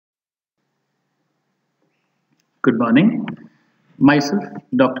Good morning. Myself,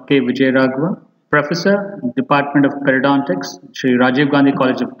 Dr. K. Vijay Raghav, Professor, Department of Periodontics, Sri Rajiv Gandhi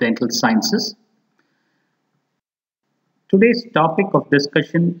College of Dental Sciences. Today's topic of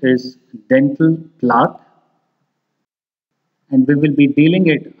discussion is dental plaque, and we will be dealing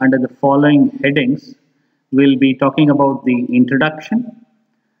it under the following headings. We'll be talking about the introduction,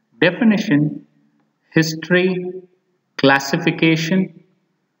 definition, history, classification,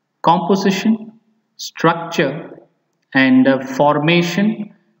 composition, structure, and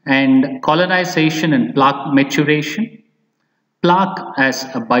formation and colonization and plaque maturation, plaque as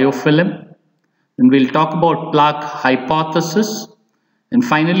a biofilm, and we'll talk about plaque hypothesis, and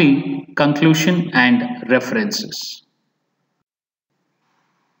finally conclusion and references.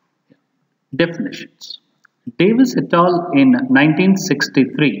 Definitions. Davis et al. In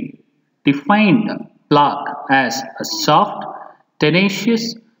 1963 defined plaque as a soft,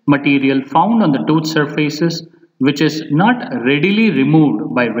 tenacious material found on the tooth surfaces which is not readily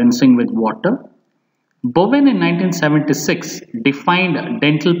removed by rinsing with water. Bowen in 1976 defined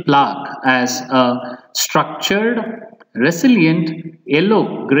dental plaque as a structured, resilient,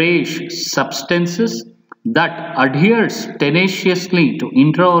 yellow-grayish substances that adheres tenaciously to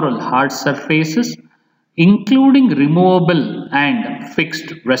intraoral hard surfaces, including removable and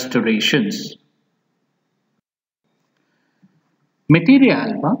fixed restorations. Materia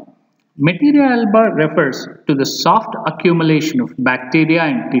alba. Materia alba refers to the soft accumulation of bacteria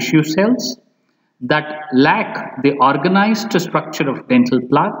and tissue cells that lack the organized structure of dental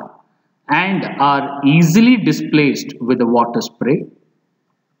plaque and are easily displaced with a water spray.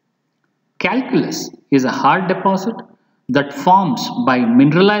 Calculus is a hard deposit that forms by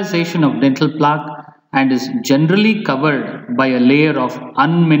mineralization of dental plaque and is generally covered by a layer of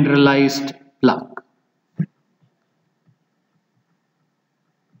unmineralized plaque.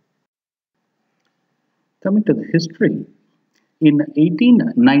 Coming to the history, in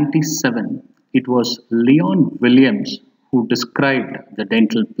 1897, it was Leon Williams who described the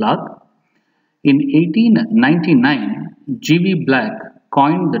dental plaque. In 1899, G.V. Black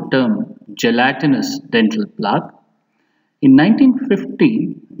coined the term gelatinous dental plaque. In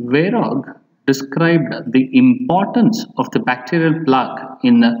 1950, Weirog described the importance of the bacterial plaque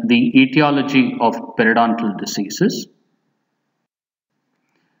in the etiology of periodontal diseases.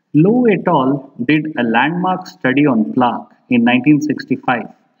 Lowe et al. Did a landmark study on plaque in 1965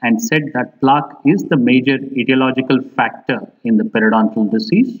 and said that plaque is the major etiological factor in the periodontal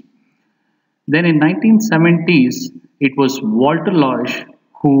disease. Then in 1970s, it was Walter Leusch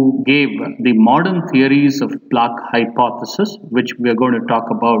who gave the modern theories of plaque hypothesis, which we are going to talk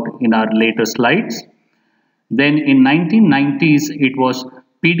about in our later slides. Then in 1990s, it was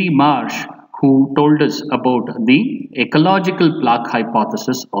P.D. Marsh who told us about the ecological plaque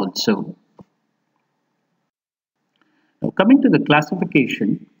hypothesis also. Now coming to the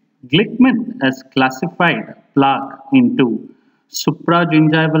classification, Glickman has classified plaque into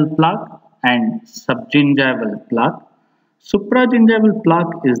supragingival plaque and subgingival plaque. Supragingival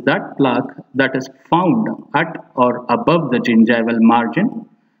plaque is that plaque that is found at or above the gingival margin.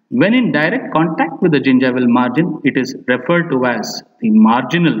 When in direct contact with the gingival margin, it is referred to as the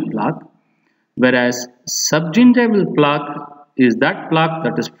marginal plaque, whereas subgingival plaque is that plaque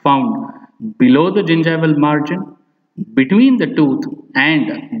that is found below the gingival margin, between the tooth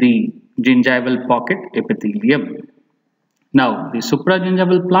and the gingival pocket epithelium. Now, the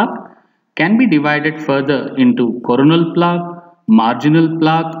supragingival plaque can be divided further into coronal plaque, marginal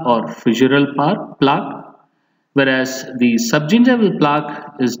plaque or fissural plaque, whereas the subgingival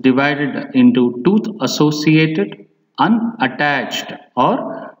plaque is divided into tooth-associated, unattached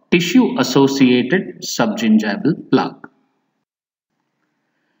or tissue-associated subgingival plaque.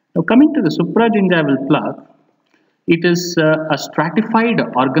 Now coming to the supragingival plaque, it is a stratified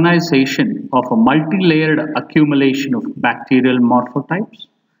organization of a multi-layered accumulation of bacterial morphotypes.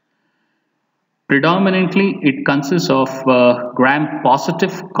 Predominantly, it consists of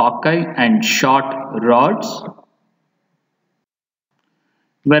gram-positive cocci and short rods,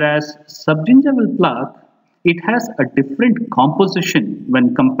 whereas subgingival plaque, it has a different composition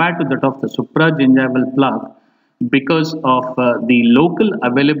when compared to that of the supragingival plaque because of the local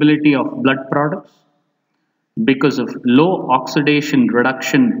availability of blood products, because of low oxidation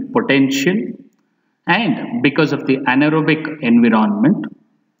reduction potential, and because of the anaerobic environment.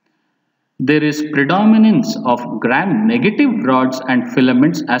 There is predominance of gram-negative rods and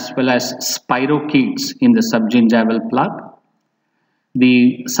filaments as well as spirochetes in the subgingival plaque.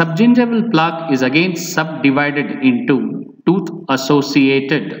 The subgingival plaque is again subdivided into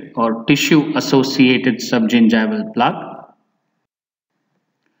tooth-associated or tissue-associated subgingival plaque.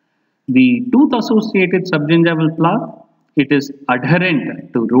 The tooth-associated subgingival plaque, it is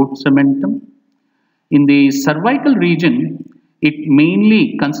adherent to root cementum. In the cervical region, it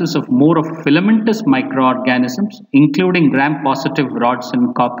mainly consists of more of filamentous microorganisms, including gram-positive rods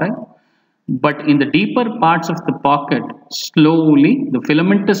and cocci. But in the deeper parts of the pocket, slowly the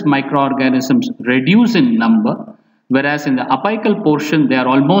filamentous microorganisms reduce in number, whereas in the apical portion, they are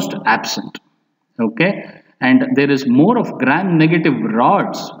almost absent. Okay, and there is more of gram-negative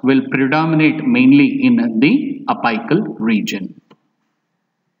rods will predominate mainly in the apical region.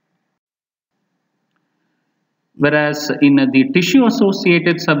 Whereas in the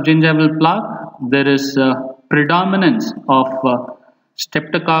tissue-associated subgingival plaque, there is predominance of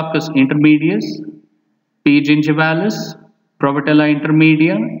Streptococcus intermedius, P. gingivalis, Provotella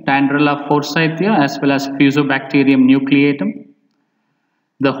intermedia, Tandrella forsythia, as well as Fusobacterium nucleatum.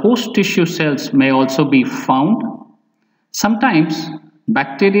 The host tissue cells may also be found. Sometimes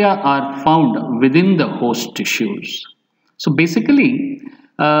bacteria are found within the host tissues. So basically,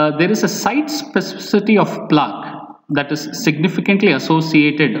 there is a site specificity of plaque that is significantly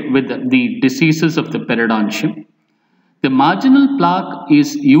associated with the diseases of the periodontium. The marginal plaque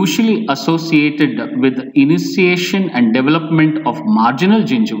is usually associated with initiation and development of marginal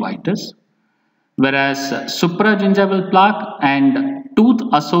gingivitis, whereas supragingival plaque and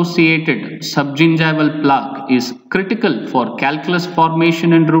tooth-associated subgingival plaque is critical for calculus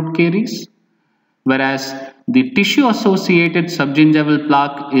formation and root caries, whereas the tissue-associated subgingival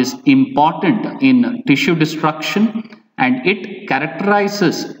plaque is important in tissue destruction and it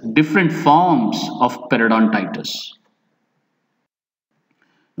characterizes different forms of periodontitis.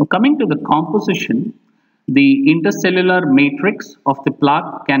 Now coming to the composition, the intercellular matrix of the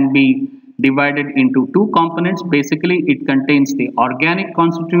plaque can be divided into two components. Basically, it contains the organic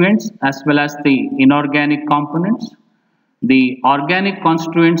constituents as well as the inorganic components. The organic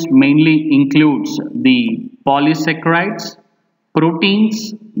constituents mainly includes the polysaccharides,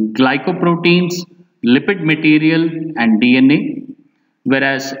 proteins, glycoproteins, lipid material and DNA,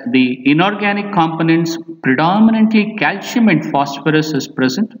 whereas the inorganic components predominantly calcium and phosphorus is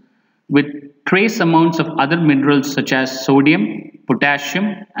present with trace amounts of other minerals such as sodium,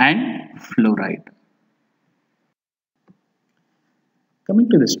 potassium and fluoride. Coming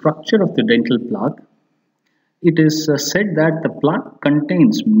to the structure of the dental plaque, it is said that the plaque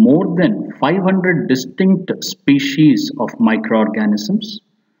contains more than 500 distinct species of microorganisms,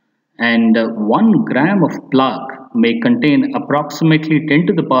 and 1 gram of plaque may contain approximately 10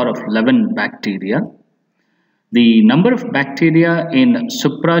 to the power of 11 bacteria. The number of bacteria in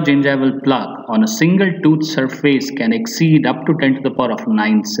supragingival plaque on a single tooth surface can exceed up to 10 to the power of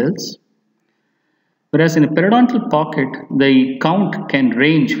 9 cells. Whereas in a periodontal pocket, the count can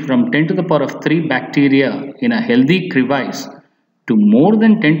range from 10 to the power of 3 bacteria in a healthy crevice to more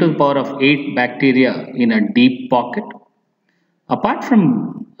than 10 to the power of 8 bacteria in a deep pocket. Apart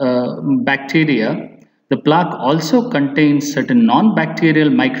from bacteria, the plaque also contains certain non-bacterial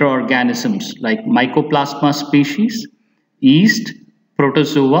microorganisms like Mycoplasma species, yeast,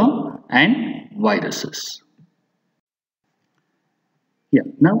 protozoa and viruses. Yeah,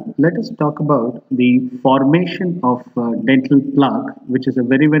 now let us talk about the formation of dental plaque, which is a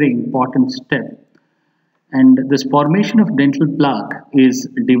very important step. And this formation of dental plaque is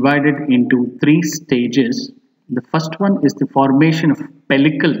divided into 3 stages. The first one is the formation of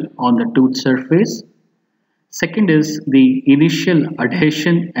pellicle on the tooth surface. Second is the initial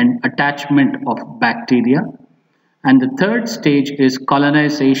adhesion and attachment of bacteria. And the third stage is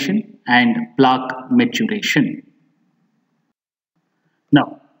colonization and plaque maturation.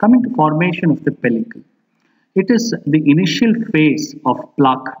 Now, coming to formation of the pellicle. It is the initial phase of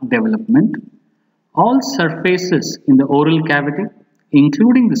plaque development. All surfaces in the oral cavity,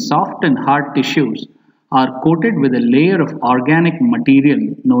 including the soft and hard tissues, are coated with a layer of organic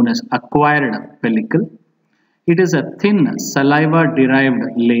material known as acquired pellicle. It is a thin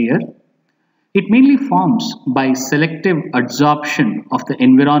saliva-derived layer. It mainly forms by selective adsorption of the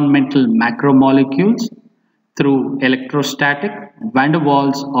environmental macromolecules through electrostatic, van der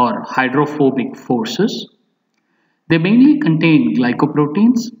Waals or hydrophobic forces. They mainly contain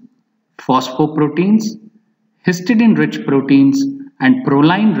glycoproteins, phosphoproteins, histidine-rich proteins and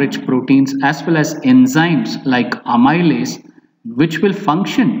proline-rich proteins as well as enzymes like amylase, which will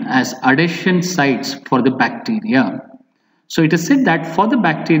function as adhesion sites for the bacteria. So it is said that for the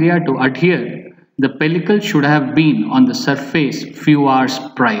bacteria to adhere, the pellicle should have been on the surface few hours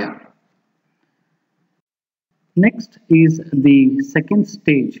prior. Next is the second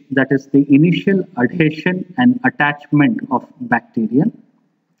stage, that is the initial adhesion and attachment of bacteria,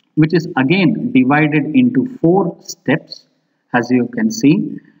 which is again divided into 4 steps as you can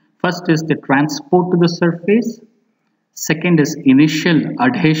see. First is the transport to the surface. Second is initial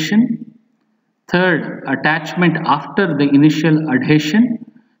adhesion. Third, attachment after the initial adhesion.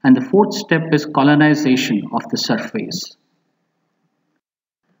 And the fourth step is colonization of the surface.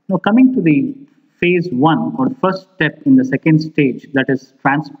 Now coming to the phase 1 or first step in the second stage, that is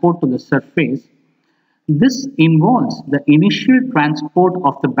transport to the surface. This involves the initial transport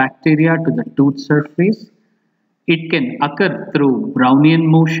of the bacteria to the tooth surface. It can occur through Brownian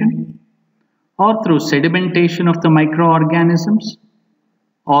motion or through sedimentation of the microorganisms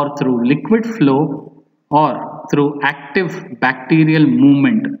or through liquid flow or through active bacterial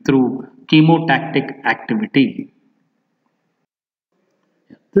movement through chemotactic activity.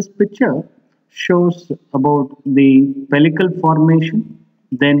 This picture shows about the pellicle formation.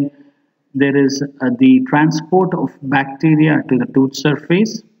 Then there is the transport of bacteria to the tooth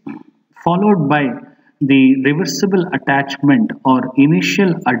surface, followed by the reversible attachment or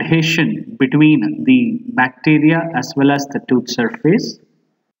initial adhesion between the bacteria as well as the tooth surface.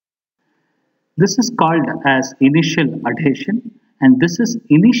 This is called as initial adhesion, and this is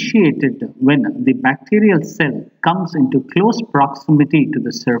initiated when the bacterial cell comes into close proximity to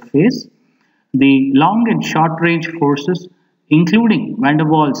the surface. The long and short range forces, including van der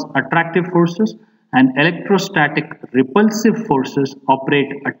Waals attractive forces and electrostatic repulsive forces,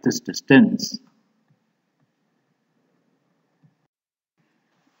 operate at this distance.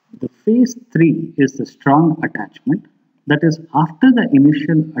 The phase 3 is the strong attachment, that is, after the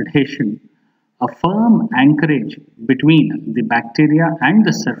initial adhesion, a firm anchorage between the bacteria and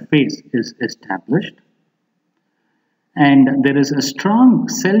the surface is established, and there is a strong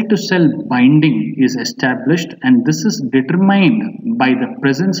cell-to-cell binding is established, and this is determined by the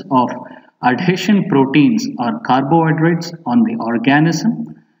presence of adhesion proteins or carbohydrates on the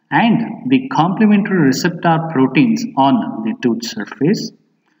organism and the complementary receptor proteins on the tooth surface.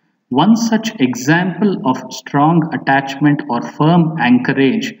 One such example of strong attachment or firm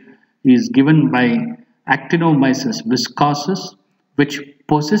anchorage is given by Actinomyces viscosus, which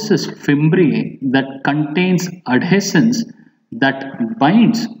possesses fimbriae that contains adhesins that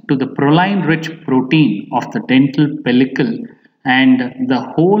binds to the proline-rich protein of the dental pellicle, and the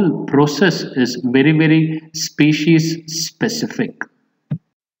whole process is very species specific.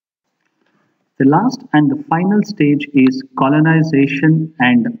 The last and the final stage is colonization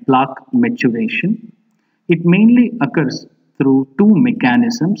and plaque maturation. It mainly occurs through two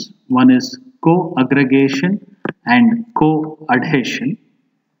mechanisms. One is co-aggregation and co-adhesion.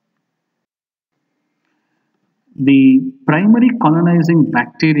 The primary colonizing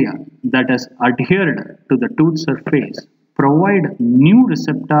bacteria that has adhered to the tooth surface provide new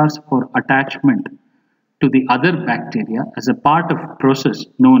receptors for attachment to the other bacteria as a part of process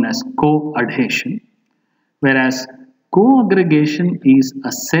known as co-adhesion, whereas co-aggregation is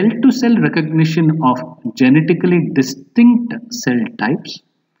a cell-to-cell recognition of genetically distinct cell types.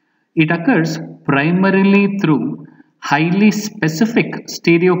 It occurs primarily through highly specific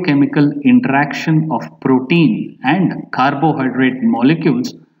stereochemical interaction of protein and carbohydrate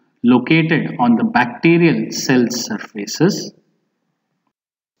molecules located on the bacterial cell surfaces.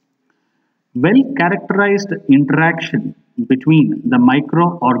 Well-characterized interaction between the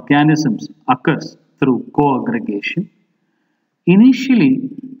microorganisms occurs through co-aggregation. Initially,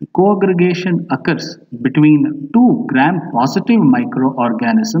 co-aggregation occurs between two gram-positive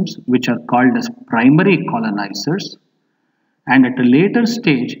microorganisms which are called as primary colonizers, and at a later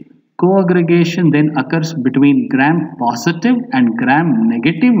stage, co-aggregation then occurs between gram-positive and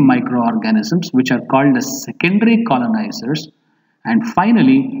gram-negative microorganisms which are called as secondary colonizers, and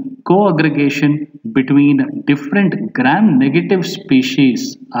finally, co-aggregation between different gram-negative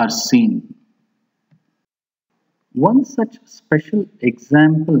species are seen. One such special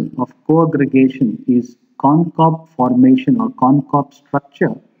example of co-aggregation is concave formation or concave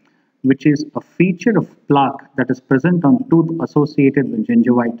structure, which is a feature of plaque that is present on tooth associated with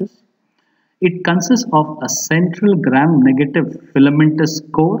gingivitis. It consists of a central gram-negative filamentous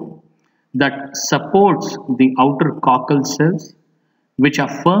core that supports the outer cochal cells, which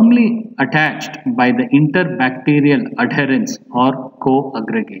are firmly attached by the interbacterial adherence or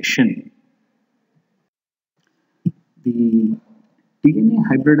co-aggregation. The DNA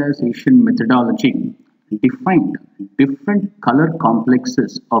hybridization methodology defined different color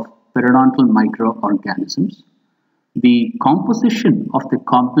complexes of periodontal microorganisms. The composition of the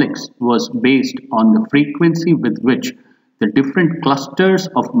complex was based on the frequency with which the different clusters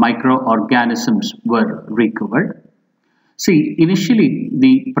of microorganisms were recovered. See, initially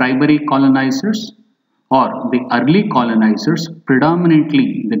the primary colonizers or the early colonizers,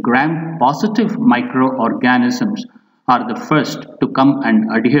 predominantly the gram-positive microorganisms, are the first to come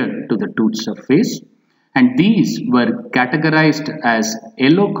and adhere to the tooth surface, and these were categorized as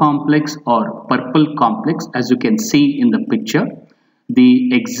yellow complex or purple complex, as you can see in the picture.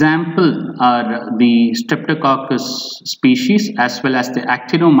 The example are the Streptococcus species as well as the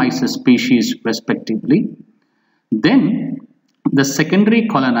Actinomyces species respectively. Then the secondary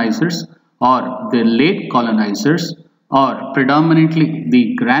colonizers or the late colonizers or predominantly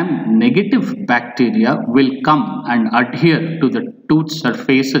the gram-negative bacteria will come and adhere to the tooth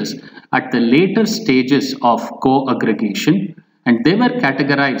surfaces at the later stages of co-aggregation, and they were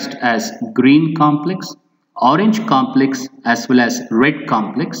categorized as green complex, orange complex as well as red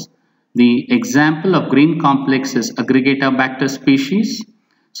complex. The example of green complex is Aggregator species.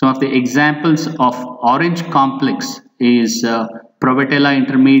 Some of the examples of orange complex is Provetella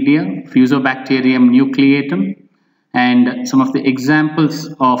intermedia, Fusobacterium nucleatum, and some of the examples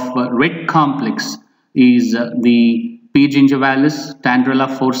of red complex is the P. gingivalis,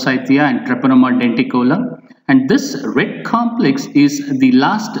 Tandrella forsythia, and Treponema denticola. And this red complex is the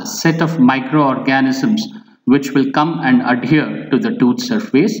last set of microorganisms which will come and adhere to the tooth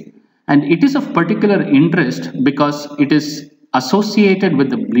surface. And it is of particular interest because it is associated with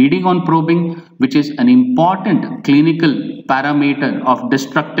the bleeding on probing, which is an important clinical parameter of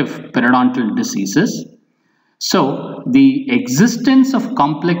destructive periodontal diseases. So, the existence of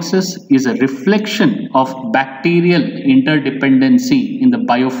complexes is a reflection of bacterial interdependency in the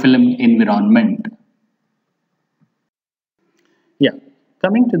biofilm environment. Yeah,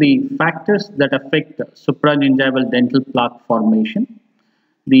 coming to the factors that affect supragingival dental plaque formation.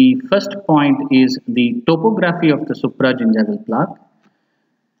 The first point is the topography of the supragingival plaque.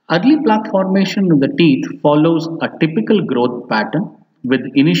 Early plaque formation of the teeth follows a typical growth pattern with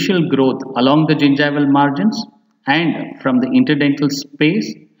initial growth along the gingival margins and from the interdental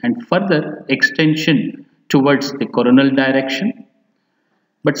space and further extension towards the coronal direction.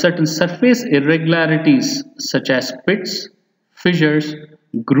 But certain surface irregularities such as pits, fissures,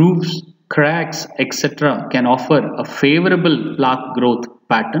 grooves, cracks, etc. can offer a favorable plaque growth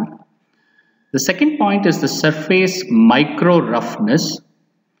pattern. The second point is the surface micro roughness.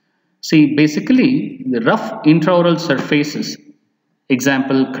 See, basically the rough intraoral surfaces,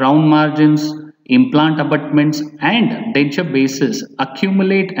 example crown margins, implant abutments and denture bases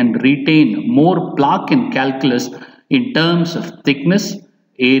accumulate and retain more plaque and calculus in terms of thickness,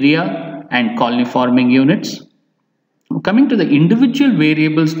 area and colony forming units. Coming to the individual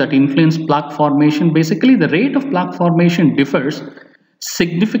variables that influence plaque formation, basically the rate of plaque formation differs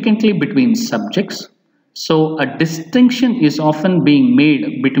significantly between subjects. So a distinction is often being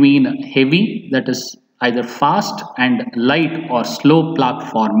made between heavy, that is either fast, and light or slow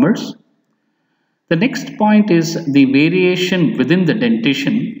plaque formers. The next point is the variation within the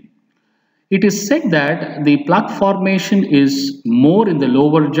dentition. It is said that the plaque formation is more in the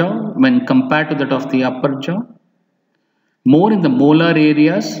lower jaw when compared to that of the upper jaw, more in the molar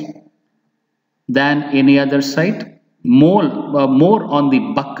areas than any other site, more on the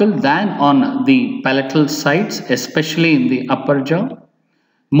buccal than on the palatal sides, especially in the upper jaw,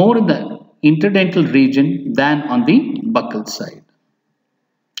 more in the interdental region than on the buccal side.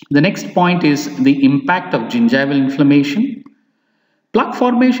 The next point is the impact of gingival inflammation. Plaque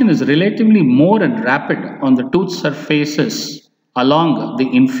formation is relatively more and rapid on the tooth surfaces along the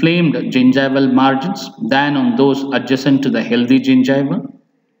inflamed gingival margins than on those adjacent to the healthy gingiva.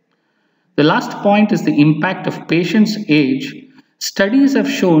 The last point is the impact of patient's age. Studies have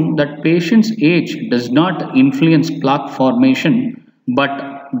shown that patient's age does not influence plaque formation, but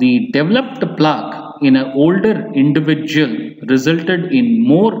the developed plaque in an older individual resulted in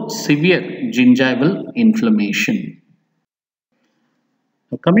more severe gingival inflammation.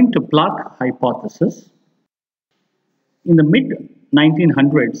 Now, coming to plaque hypothesis. In the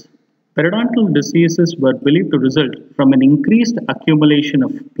mid-1900s, periodontal diseases were believed to result from an increased accumulation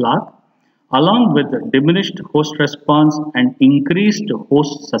of plaque along with diminished host response and increased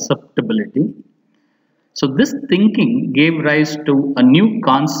host susceptibility. So this thinking gave rise to a new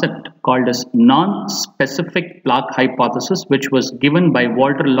concept called as non-specific plaque hypothesis, which was given by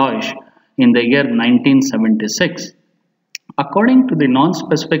Walter Leusch in the year 1976. According to the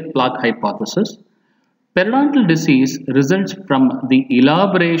non-specific plaque hypothesis, periodontal disease results from the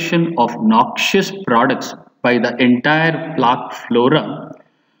elaboration of noxious products by the entire plaque flora.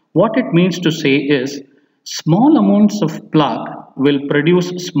 What it means to say is, small amounts of plaque will produce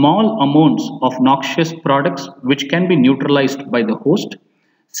small amounts of noxious products which can be neutralized by the host.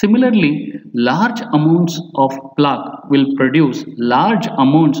 Similarly, large amounts of plaque will produce large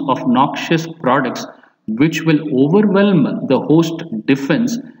amounts of noxious products which will overwhelm the host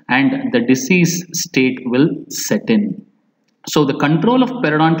defense and the disease state will set in. So the control of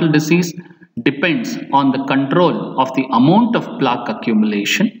periodontal disease depends on the control of the amount of plaque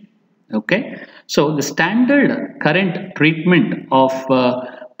accumulation. Okay, so the standard current treatment of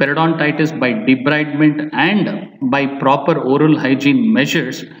periodontitis by debridement and by proper oral hygiene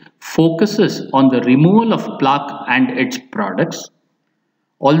measures focuses on the removal of plaque and its products.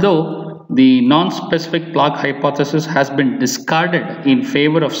 Although the non-specific plaque hypothesis has been discarded in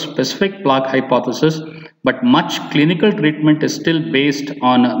favor of specific plaque hypothesis, but much clinical treatment is still based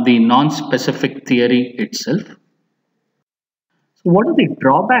on the non-specific theory itself. So what are the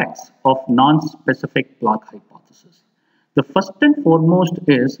drawbacks of non-specific plaque hypothesis? The first and foremost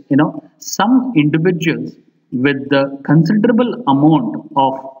is, some individuals with the considerable amount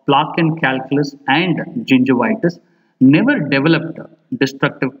of plaque and calculus and gingivitis never developed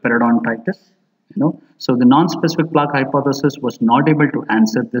destructive periodontitis. So the non-specific plaque hypothesis was not able to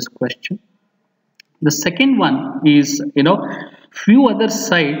answer this question. The second one is, few other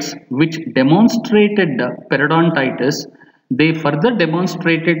sites which demonstrated periodontitis, they further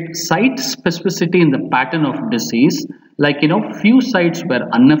demonstrated site specificity in the pattern of disease. Like, few sites were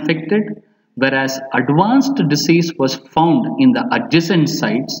unaffected, whereas advanced disease was found in the adjacent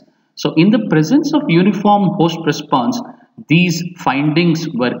sites. So in the presence of uniform host response, these findings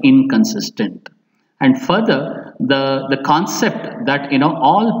were inconsistent. And further, the concept that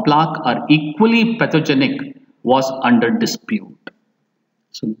all plaque are equally pathogenic was under dispute.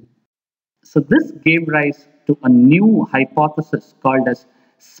 So this gave rise to a new hypothesis called as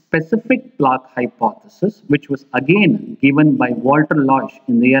specific plaque hypothesis, which was again given by Walter Leusch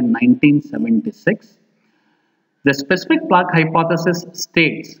in the year 1976. The specific plaque hypothesis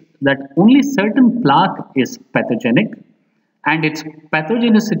states that only certain plaque is pathogenic, and its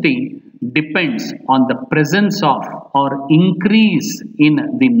pathogenicity depends on the presence of or increase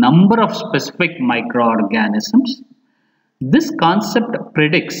in the number of specific microorganisms. This concept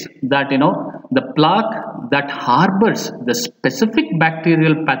predicts that the plaque that harbors the specific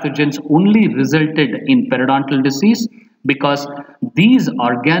bacterial pathogens only resulted in periodontal disease because these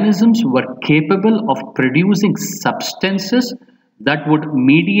organisms were capable of producing substances that would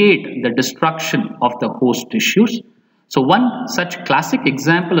mediate the destruction of the host tissues. So one such classic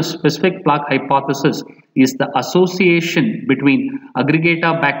example of specific plaque hypothesis is the association between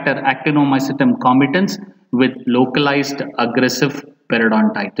Aggregator-Bacter actinomycetum comitans with localized aggressive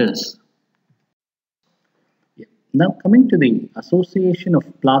periodontitis. Now coming to the association of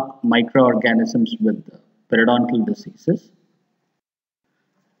plaque microorganisms with periodontal diseases.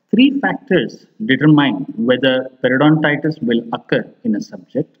 Three factors determine whether periodontitis will occur in a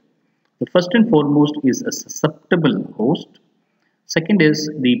subject. The first and foremost is a susceptible host. Second is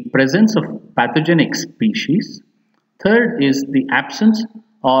the presence of pathogenic species. Third is the absence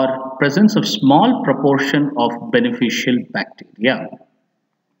or presence of small proportion of beneficial bacteria.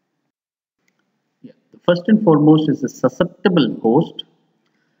 The first and foremost is a susceptible host.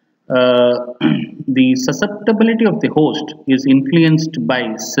 The susceptibility of the host is influenced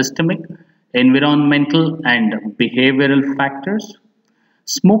by systemic, environmental, and behavioral factors.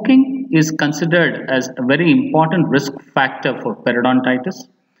 Smoking is considered as a very important risk factor for periodontitis.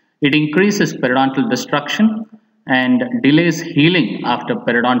 It increases periodontal destruction and delays healing after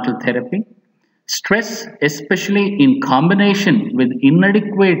periodontal therapy. Stress, especially in combination with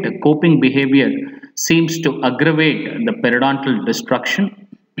inadequate coping behavior, seems to aggravate the periodontal destruction.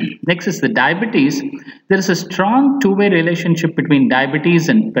 Next is the diabetes. There is a strong two-way relationship between diabetes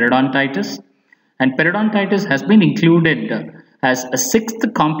and periodontitis, and periodontitis has been included as a sixth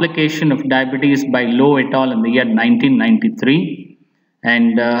complication of diabetes by Lowe et al. In the year 1993.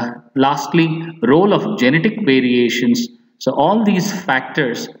 And lastly, role of genetic variations. So all these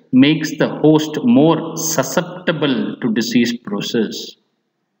factors makes the host more susceptible to disease process.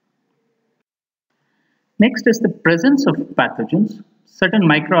 Next is the presence of pathogens. Certain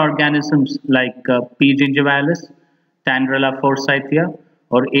microorganisms like P. gingivalis, Tandrella forsythia,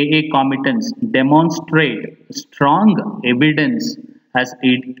 or AA comitans demonstrate strong evidence as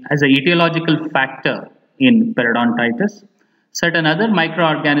an etiological factor in periodontitis. Certain other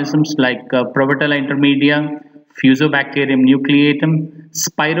microorganisms like Prevotella intermedia, Fusobacterium nucleatum,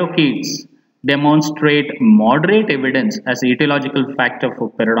 spirochetes demonstrate moderate evidence as an etiological factor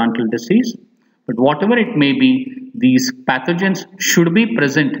for periodontal disease. But whatever it may be, these pathogens should be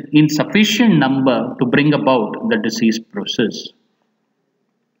present in sufficient number to bring about the disease process.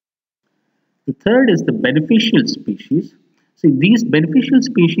 The third is the beneficial species. See, these beneficial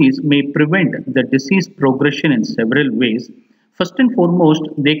species may prevent the disease progression in several ways. First and foremost,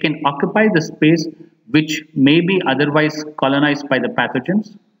 they can occupy the space which may be otherwise colonized by the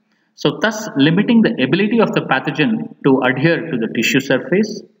pathogens. so thus limiting the ability of the pathogen to adhere to the tissue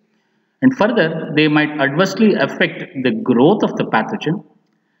surface. And further, they might adversely affect the growth of the pathogen,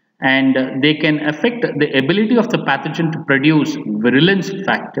 and they can affect the ability of the pathogen to produce virulence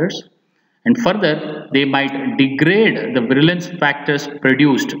factors, and further they might degrade the virulence factors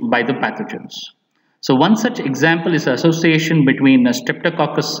produced by the pathogens. So one such example is association between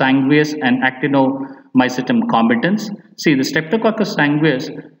Streptococcus sanguineus and Actinomycetum combatans. See, the Streptococcus sanguineus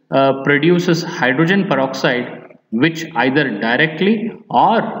produces hydrogen peroxide, which either directly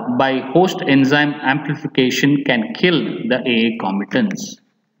or by host enzyme amplification can kill the AA combatants.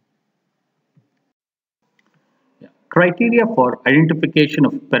 Criteria for identification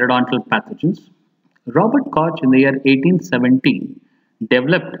of periodontal pathogens. Robert Koch in the year 1817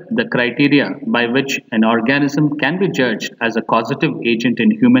 developed the criteria by which an organism can be judged as a causative agent in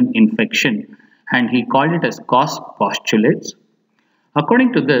human infection, and he called it as Koch's postulates.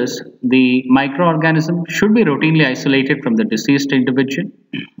 According to this, the microorganism should be routinely isolated from the deceased individual.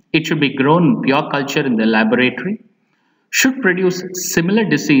 It should be grown in pure culture in the laboratory, should produce similar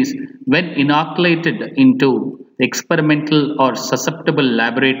disease when inoculated into experimental or susceptible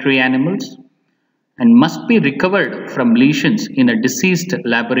laboratory animals, and must be recovered from lesions in a deceased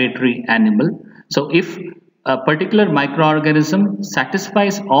laboratory animal. So if a particular microorganism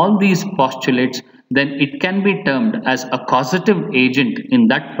satisfies all these postulates, then it can be termed as a causative agent in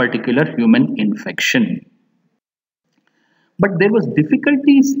that particular human infection. But there was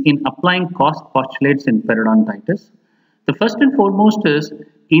difficulties in applying cause postulates in periodontitis. The first and foremost is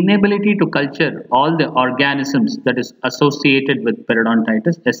inability to culture all the organisms that is associated with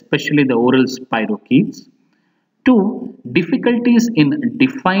periodontitis, especially the oral spirochetes. Two, difficulties in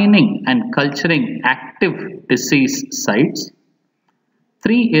defining and culturing active disease sites.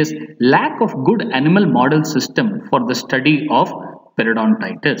 Three is lack of good animal model system for the study of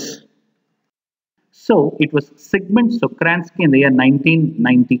periodontitis. So it was Sigmund Sokransky in the year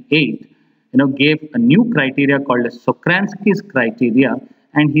 1998 gave a new criteria called as Sokransky's criteria,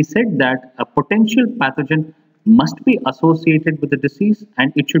 and he said that a potential pathogen must be associated with the disease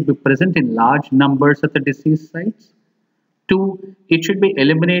and it should be present in large numbers at the disease sites. Two, it should be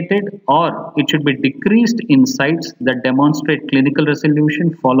eliminated or it should be decreased in sites that demonstrate clinical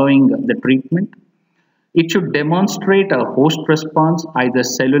resolution following the treatment. It should demonstrate a host response, either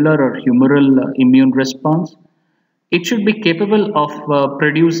cellular or humoral immune response. It should be capable of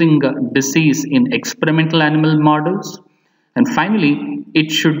producing disease in experimental animal models. And finally,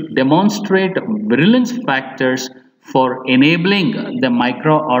 it should demonstrate virulence factors for enabling the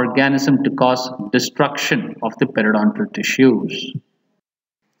microorganism to cause destruction of the periodontal tissues.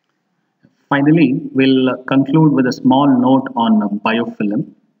 Finally, we'll conclude with a small note on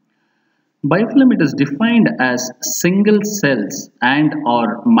biofilm. Biofilm, it is defined as single cells and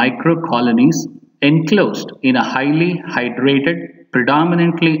or microcolonies enclosed in a highly hydrated,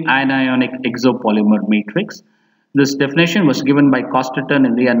 predominantly anionic exopolymer matrix. This definition was given by Costerton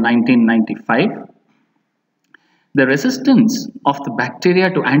in the year 1995. The resistance of the bacteria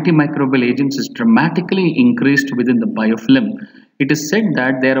to antimicrobial agents is dramatically increased within the biofilm. It is said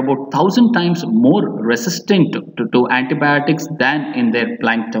that they are about 1,000 times more resistant to antibiotics than in their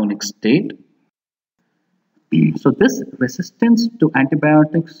planktonic state. So this resistance to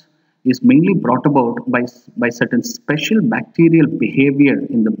antibiotics is mainly brought about by certain special bacterial behavior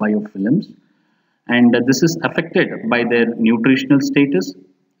in the biofilms, and this is affected by their nutritional status,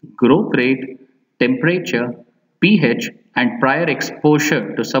 growth rate, temperature, pH, and prior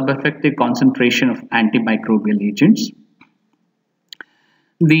exposure to sub-effective concentration of antimicrobial agents.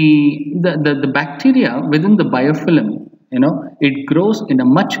 The bacteria within the biofilm, it grows in a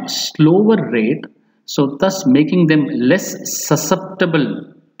much slower rate, so thus making them less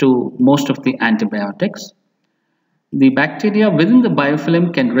susceptible to most of the antibiotics. The bacteria within the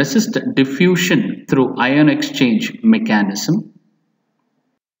biofilm can resist diffusion through ion exchange mechanism.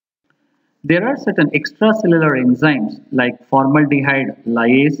 There are certain extracellular enzymes like formaldehyde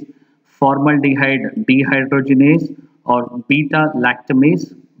lyase, formaldehyde dehydrogenase, or beta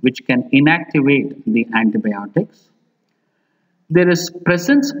lactamase, which can inactivate the antibiotics. There is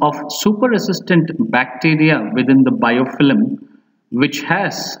presence of super-resistant bacteria within the biofilm, which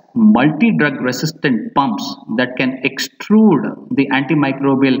has multi-drug resistant pumps that can extrude the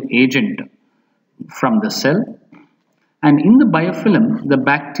antimicrobial agent from the cell. And in the biofilm, the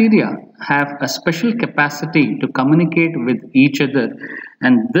bacteria have a special capacity to communicate with each other,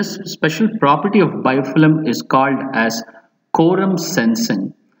 and this special property of biofilm is called as quorum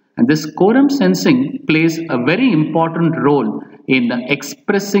sensing. And this quorum sensing plays a very important role in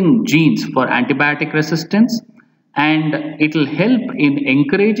expressing genes for antibiotic resistance, and it will help in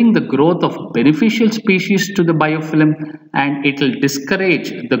encouraging the growth of beneficial species to the biofilm, and it will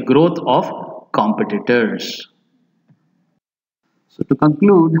discourage the growth of competitors. So to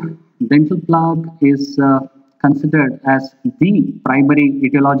conclude, dental plaque is considered as the primary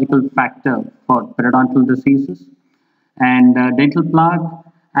etiological factor for periodontal diseases, and dental plaque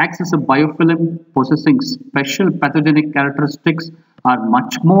acts as a biofilm possessing special pathogenic characteristics, are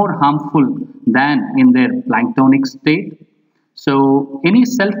much more harmful than in their planktonic state. So any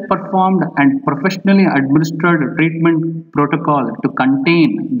self-performed and professionally administered treatment protocol to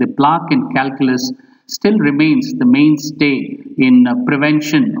contain the plaque in calculus still remains the mainstay in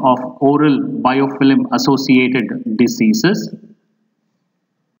prevention of oral biofilm associated diseases.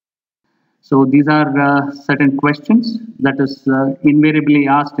 So these are certain questions that is invariably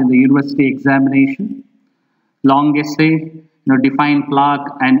asked in the university examination. Long essay, define plaque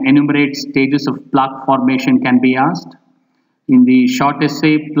and enumerate stages of plaque formation can be asked. In the short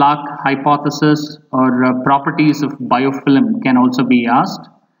essay, plaque hypothesis or properties of biofilm can also be asked.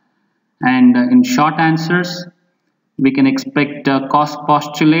 And in short answers, we can expect cost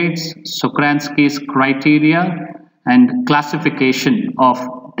postulates, Sokransky's criteria, and classification of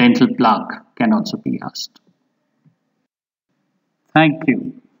dental plaque can also be asked. Thank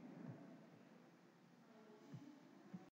you.